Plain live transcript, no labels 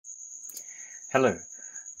Hello.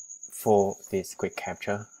 For this quick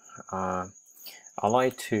capture, I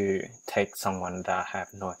like to take someone that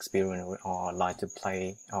have no experience with, or like to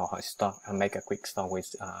play or start and make a quick start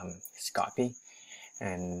with Scapy,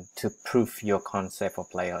 and to prove your concept of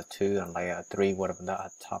layer 2 and layer 3, whatever the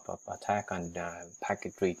type of attack and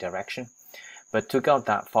packet redirection. But to go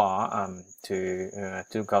that far,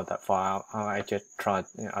 I just try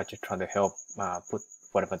to help put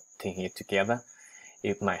whatever thing here together.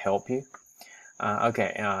 It might help you.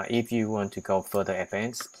 If you want to go further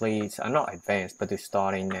advanced, please, not advanced, but to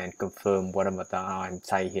starting and confirm whatever that I'm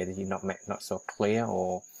saying here that you not so clear,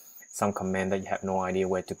 or some command that you have no idea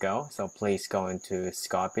where to go. So please go into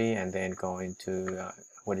Scapy and then go into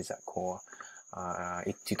what is that called?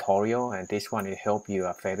 Tutorial, and this one will help you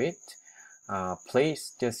a fair bit.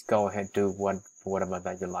 Please just go ahead do whatever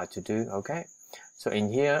that you like to do. Okay, so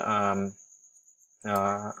in here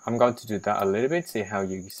I'm going to do that a little bit, see how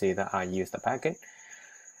you see that I use the packet.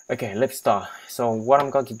 Okay, let's start. So what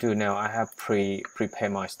I'm going to do now, I have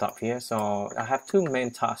prepared my stuff here. So I have two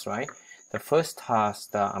main tasks, right? The first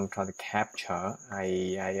task that I'm trying to capture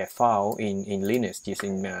a file in Linux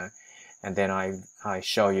using and then I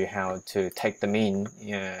show you how to take them in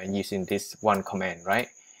using this one command, right?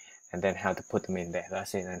 And then how to put them in there.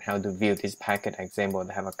 That's it. And how to view this packet. Example,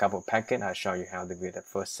 they have a couple of packets. I'll show you how to view the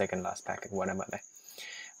first, second, last packet, whatever that.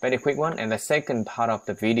 Very quick one. And the second part of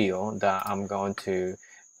the video that I'm going to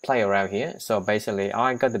play around here. So basically,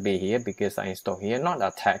 I got to be here because I installed here, not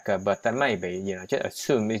attacker, but that may be, you know, just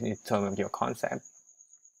assume in terms of your concept.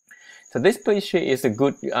 So this PC is a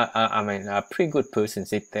good, a pretty good person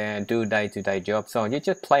sit there and do day-to-day job. So you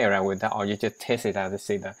just play around with that, or you just test it out to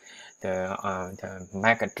see the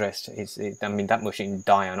MAC address is, I mean, that machine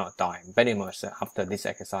die or not die. Very much after this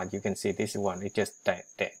exercise, you can see this one is just dead.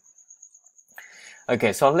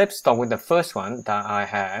 Okay, so let's start with the first one that I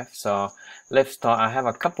have. So let's start. I have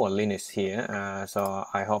a couple of Linux here, so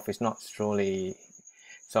I hope it's not truly.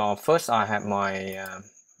 So first I have my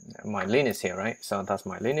my Linux here, right? So that's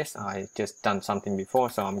my Linux. I just done something before,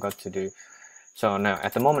 so I'm going to do. So now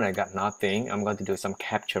at the moment I got nothing. I'm going to do some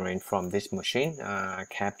capturing from this machine.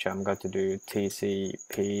 Capture. I'm going to do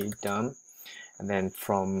tcpdump, and then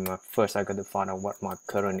from first I got to find out what my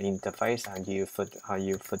current interface. I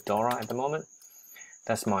use Fedora at the moment.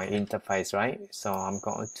 That's my interface, right? So I'm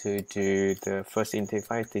going to do the first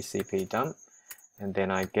interface, tcpdump, and then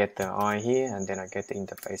I get the I here, and then I get the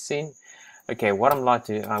interface in. Okay, what I'm going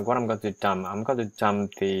to dump, I'm going to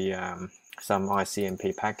dump the some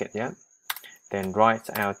ICMP packet, yeah. Then write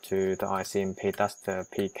out to the ICMP, that's the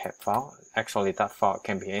pcap file. Actually, that file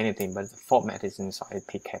can be anything, but the format is inside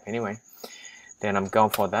pcap anyway. Then I'm going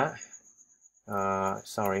for that.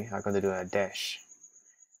 Sorry, I'm going to do a dash.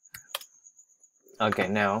 Okay,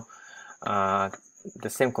 now the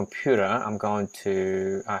same computer,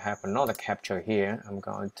 I have another capture here. I'm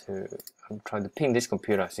trying to ping this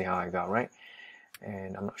computer, see how I go, right?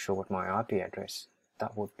 And I'm not sure what my IP address,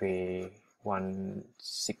 that would be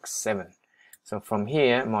 167. So from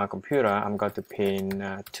here, my computer, I'm going to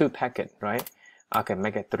pin 2 packets, right? I can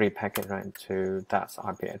make it 3 packets, right, to that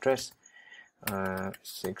IP address.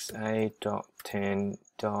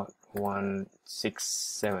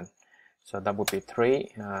 68.10.167. So that would be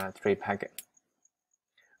 3 packets.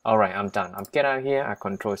 All right, I'm done. I'll get out here. I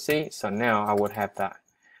Control C. So now I would have that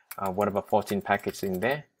whatever 14 packets in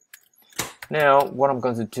there. Now what I'm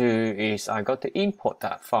going to do is I got to import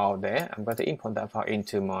that file there. I'm going to import that file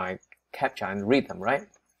into my capture and read them, right?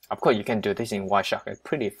 Of course, you can do this in Wireshark. It's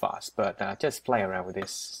pretty fast, but just play around with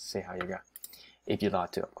this, see how you go, if you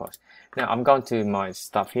like to, of course. Now I'm going to my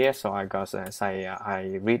stuff here. So I got to say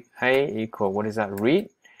I read A equal, what is that, read,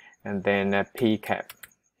 and then pcap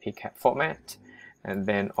format, and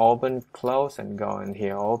then open, close, and go in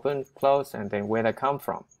here, open, close, and then where they come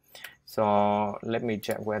from. So let me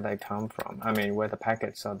check where they come from. I mean, where the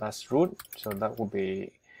packet. So that's root. So that would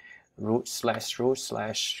be root slash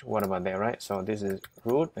whatever there, right? So this is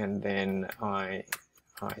root, and then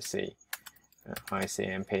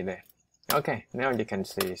ICMP there. Okay, now you can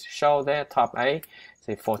see show there, top A,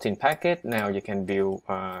 see 14 packet. Now you can view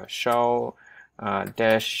show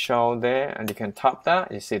dash show there, and you can top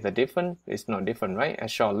that. You see the different, it's not different, right? I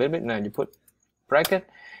show a little bit. Now you put bracket,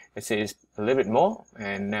 you see it's a little bit more,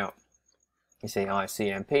 and now you see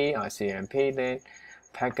ICMP, then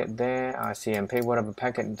packet there, ICMP, whatever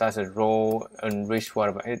packet does a row, enrich,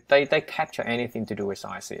 whatever. They capture anything to do with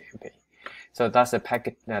ICMP. So that's the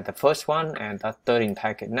packet, the first one, and that 13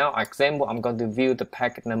 packet. Now, example, I'm going to view the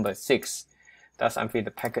packet number 6. That's I'm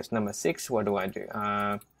the packet number 6. What do I do?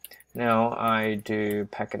 Now I do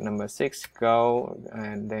packet number 6, go,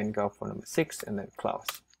 and then go for number 6, and then close.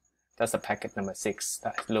 That's the packet number 6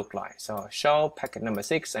 that look like. So show packet number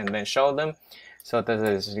 6 and then show them. So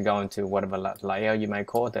this is going to whatever layer you may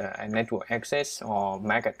call the network access or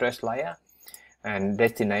MAC address layer, and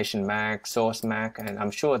destination MAC, source MAC, and I'm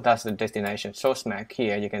sure that's the destination source MAC.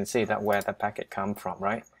 Here you can see that where the packet come from,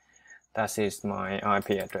 right? That is my IP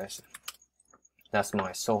address. That's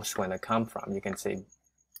my source where they come from. You can see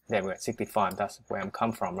there we're at 65. That's where I'm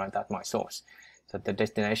come from, right? That's my source. So the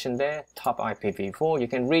destination there, top IPv4. You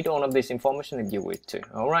can read all of this information if you wish to.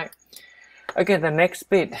 All right. Okay, the next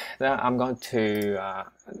bit that I'm going to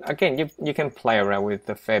again, you can play around with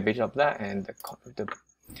the fair bit of that, and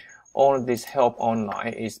all of this help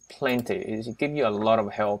online is plenty. It gives you a lot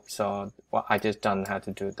of help. So well, I just done how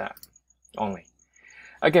to do that only.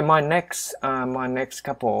 Okay, my next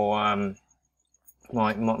couple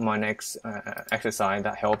my next exercise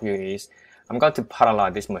that help you is I'm going to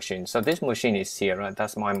paralyze this machine. So this machine is here, right?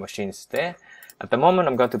 That's my machines there. At the moment,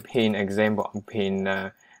 I'm going to pin example. I'm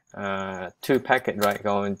pin 2 packet, right?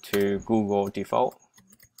 Going to Google default.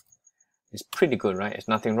 It's pretty good, right? There's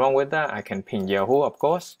nothing wrong with that. I can pin Yahoo, of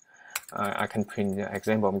course. I can pin the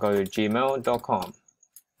example. I'm going to gmail.com.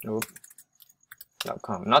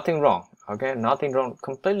 Nothing wrong. Okay, nothing wrong.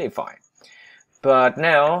 Completely fine. But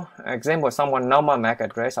now, example, someone know my MAC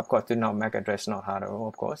address. Of course, do know MAC address, not hard at all,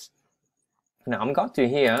 of course. Now I'm going to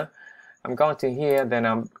here. Then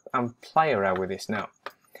I'm play around with this now.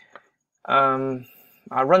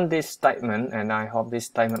 I run this statement, and I hope this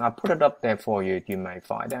statement, I put it up there for you. You may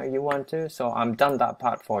find out you want to. So I'm done that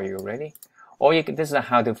part for you already. Or you can, this is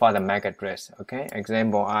how to find the MAC address. Okay.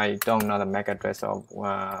 Example, I don't know the MAC address of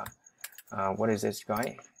what is this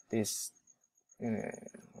guy? This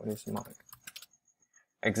what is my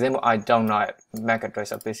example? I don't know MAC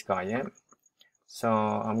address of this guy. Yeah. So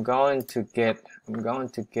I'm going to get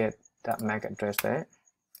that MAC address there.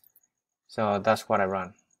 So that's what I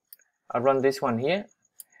run. I run this one here,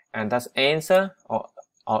 and that's answer or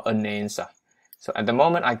unanswer. So at the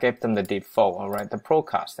moment I gave them the default, all right, the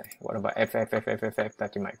broadcast, whatever FFFFFF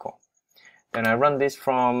that you might call. Then I run this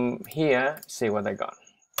from here, see what I got.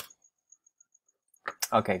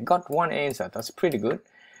 Okay, got one answer. That's pretty good.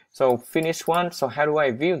 So finish one. So how do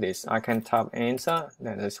I view this? I can tap answer,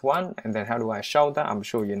 then there's one, and then how do I show that? I'm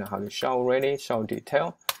sure you know how to show already. Show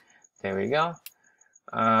detail. There we go.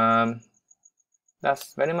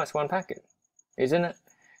 That's very much one packet, isn't it?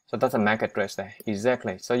 So that's a MAC address there.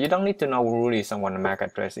 Exactly. So you don't need to know really someone's MAC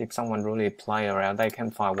address. If someone really play around, they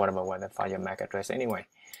can find whatever way they find your MAC address anyway.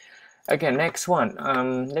 Okay, next one.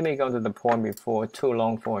 Let me go to the point before too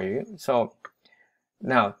long for you. So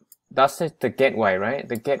now that's the gateway, right?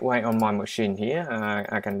 The gateway on my machine here.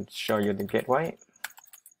 I can show you the gateway.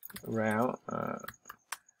 Route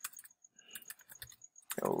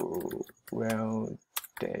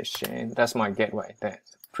that's my gateway.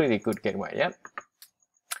 That's pretty good gateway. Yep.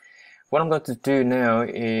 What I'm going to do now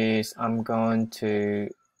is I'm going to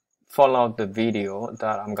follow the video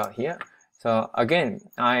that I'm got here. So again,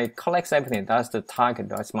 I collect everything. That's the target.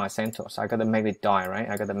 That's my Centos. I gotta make it die, right?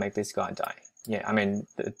 I gotta make this guy die. Yeah, I mean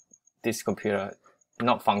this computer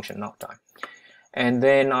not function, not die. And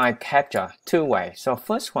then I capture 2 ways. So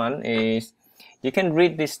first one is you can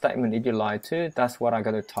read this statement if you like to. That's what I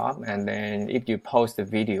got to top. And then if you post the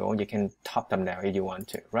video, you can top them down if you want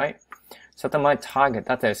to, right? So that's my target.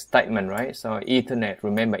 That's a statement, right? So Ethernet.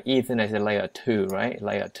 Remember, Ethernet is layer 2, right?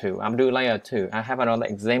 Layer 2. I'm doing layer 2. I have another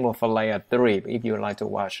example for layer 3. If you would like to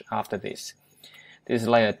watch after this, this is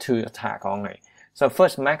layer 2 attack only. So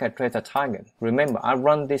first, MAC address the target. Remember, I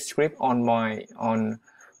run this script on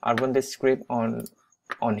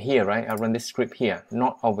here, right? I run this script here,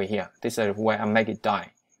 not over here. This is where I make it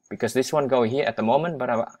die, because this one go here at the moment, but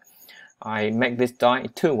I make this die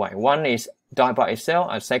 2 ways. One is die by itself,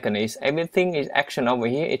 and second is everything is action over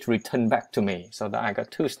here, it's returned back to me. So that I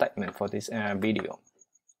got 2 statements for this video.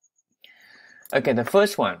 Okay, the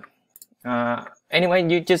first one. Anyway,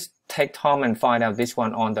 you just take time and find out this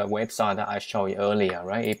one on the website that I showed you earlier,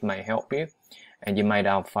 right? It may help you, and you might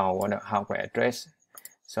have found what a hardware address.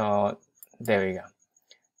 So there we go.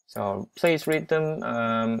 So please read them,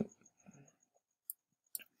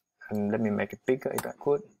 and let me make it bigger if I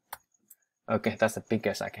could. Okay, that's the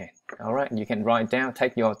biggest I can. All right, you can write down,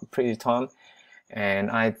 take your pretty time, and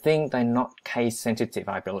I think they're not case sensitive,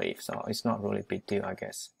 I believe, so it's not really a big deal, I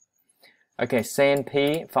guess. Okay,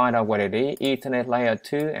 sendp, find out what it is, Ethernet layer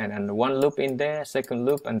 2, and then 1 loop in there, 2nd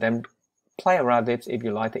loop, and then play around it if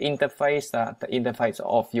you like the interface, the interface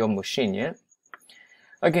of your machine, yeah?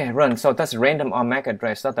 Okay, run. So that's random on MAC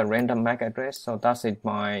address. That's the random MAC address. So that's it.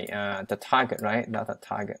 My the target, right? That's the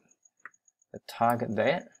target. The target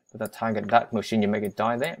there. The target, that machine you make it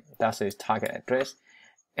die there. That's its target address.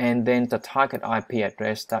 and then the target IP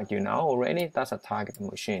address that you know already, that's a target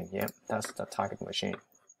machine. Yeah, that's the target machine.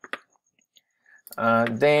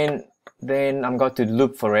 Then I'm going to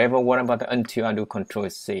loop forever. What about until I do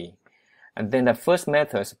Control-C? And then the first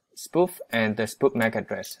method, spoof and the spoof MAC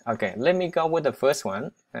address. Okay, let me go with the first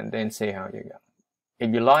one and then see how you go.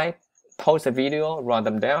 If you like, pause the video, write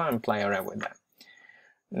them down, and play around with that.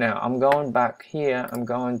 Now I'm going back here. I'm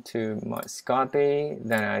going to my Scapy,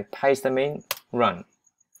 then I paste them in, run.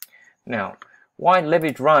 Now, while let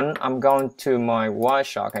it run, I'm going to my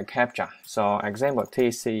Wireshark and capture. So example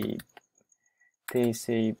tcpdump,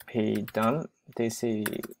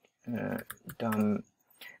 dump,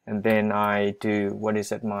 and then I do, what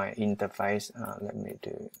is it, my interface. Let me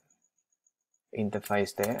do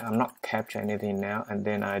interface there. I'm not capturing anything now, and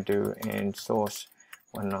then I do and source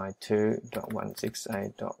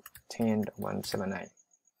 192.168.10.178.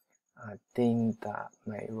 I think that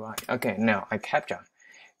may right. Okay, now I capture.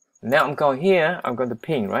 Now I'm going here, I'm going to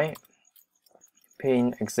ping, right?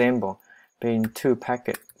 Ping example, ping 2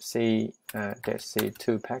 packet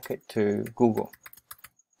C2 packet to Google.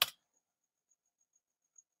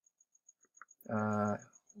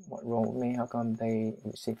 What wrong with me? How come they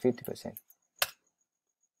receive 50%?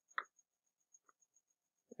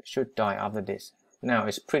 It should die after this. Now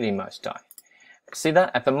it's pretty much died. See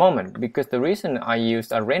that at the moment, because the reason I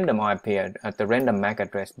use a random IP at the random MAC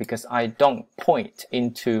address, because I don't point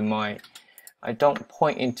into my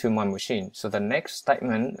machine. So the next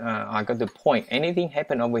statement, I got to point. Anything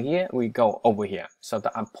happen over here, we go over here. So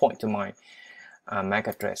that I point to my MAC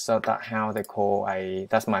address. So that's how they call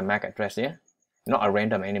that's my MAC address here. Not a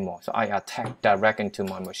random anymore. So I attack direct into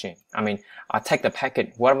my machine. I mean, I take the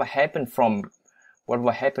packet. Whatever happened from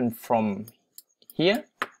here.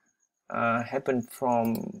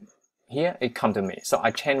 It come to me. So I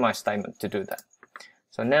change my statement to do that.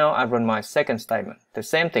 So now I run my second statement. The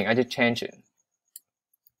same thing, I just change it.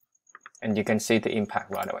 And you can see the impact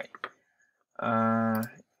right away.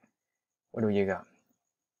 What do you got?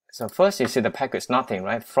 So first you see the packet's nothing,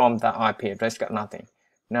 right? From the IP address got nothing.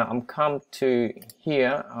 Now I'm come to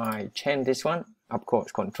here, I change this one. Of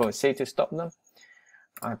course, Control-C to stop them.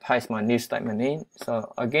 I paste my new statement in.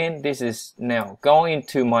 So again, this is now going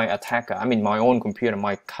to my attacker. I mean my own computer,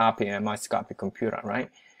 my copy and my Scapy computer, right?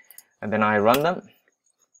 And then I run them.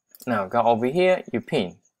 Now go over here, you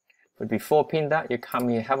ping. But before ping that, you come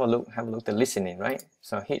here, have a look the listening, right?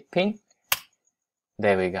 So hit ping.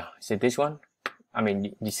 There we go. See this one? I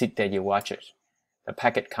mean, you sit there, you watch it. The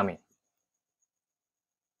packet coming.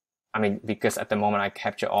 I mean, because at the moment I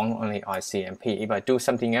capture only ICMP. If I do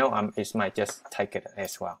something else, it might just take it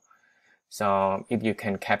as well. So if you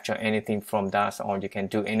can capture anything from that, or you can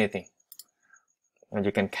do anything, and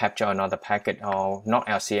you can capture another packet or not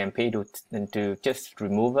LCMP to just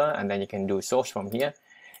remover, and then you can do source from here.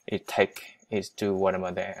 It do whatever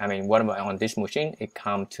there. I mean, whatever on this machine, it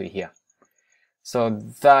come to here. So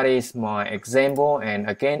that is my example. And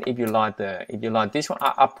again, if you like this one,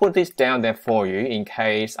 I put this down there for you in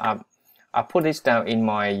case I put this down in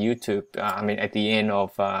my YouTube. I mean, at the end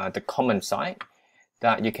of the comment site,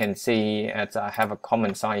 that you can see as I have a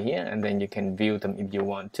comment site here, and then you can view them if you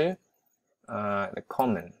want to. The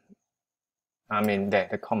comment. I mean,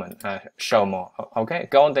 the comment. Show more. Okay,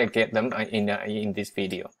 go on there, get them in this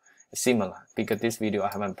video. Similar, because this video I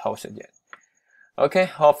haven't posted yet. Okay,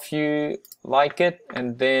 hope you like it,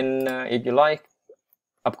 and then if you like,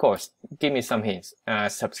 of course, give me some hints.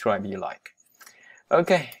 Subscribe if you like.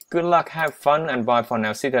 Okay, good luck, have fun, and bye for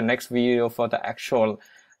now. See the next video for the actual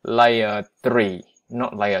layer 3,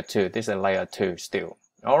 not layer 2. This is layer 2 still.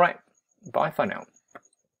 Alright, bye for now.